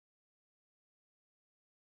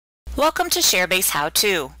Welcome to ShareBase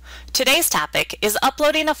How-To. Today's topic is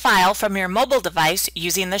uploading a file from your mobile device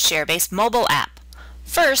using the ShareBase Mobile app.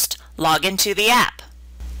 First, log into the app.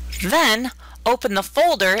 Then, open the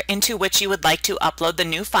folder into which you would like to upload the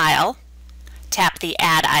new file. Tap the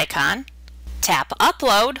Add icon, tap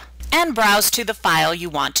Upload, and browse to the file you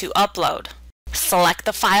want to upload. Select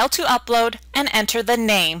the file to upload and enter the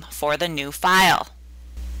name for the new file.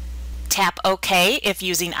 Tap OK if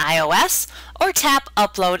using iOS, or tap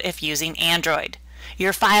Upload if using Android.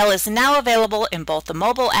 Your file is now available in both the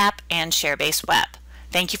mobile app and ShareBase Web.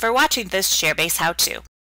 Thank you for watching this ShareBase How-To.